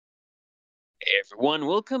Hey everyone,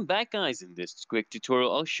 welcome back guys. In this quick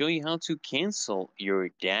tutorial, I'll show you how to cancel your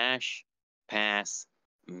Dash Pass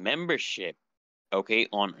membership, okay,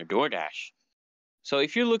 on DoorDash. So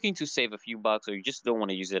if you're looking to save a few bucks or you just don't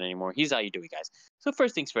want to use it anymore, here's how you do it, guys. So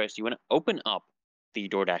first things first, you want to open up the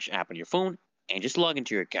DoorDash app on your phone and just log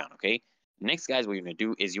into your account, okay? Next, guys, what you're going to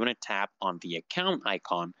do is you want to tap on the account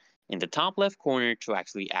icon in the top left corner to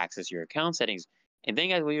actually access your account settings. And then,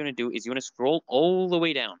 guys, what you're going to do is you want to scroll all the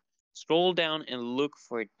way down. Scroll down and look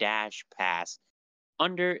for Dash Pass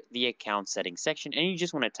under the account settings section, and you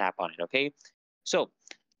just want to tap on it, okay? So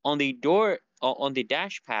on the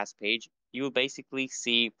Dash Pass page, you will basically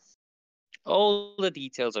see all the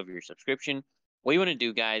details of your subscription. What you want to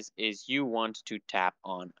do, guys, is you want to tap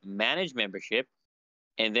on Manage Membership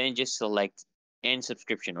and then just select End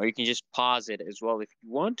Subscription, or you can just pause it as well if you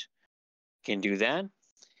want. You can do that.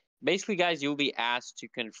 Basically, guys, you'll be asked to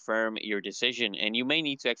confirm your decision, and you may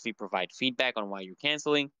need to actually provide feedback on why you're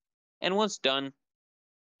canceling. And once done,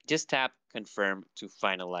 just tap confirm to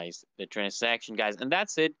finalize the transaction, guys. And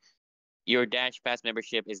that's it. Your Dash Pass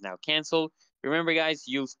membership is now canceled. Remember, guys,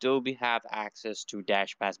 you'll still have access to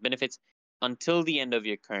Dash Pass benefits until the end of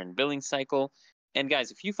your current billing cycle. And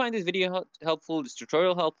guys, if you find this video helpful, this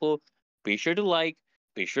tutorial helpful, be sure to like,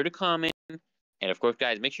 be sure to comment, and of course,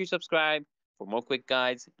 guys, make sure you subscribe for more quick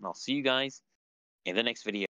guides. And I'll see you guys in the next video.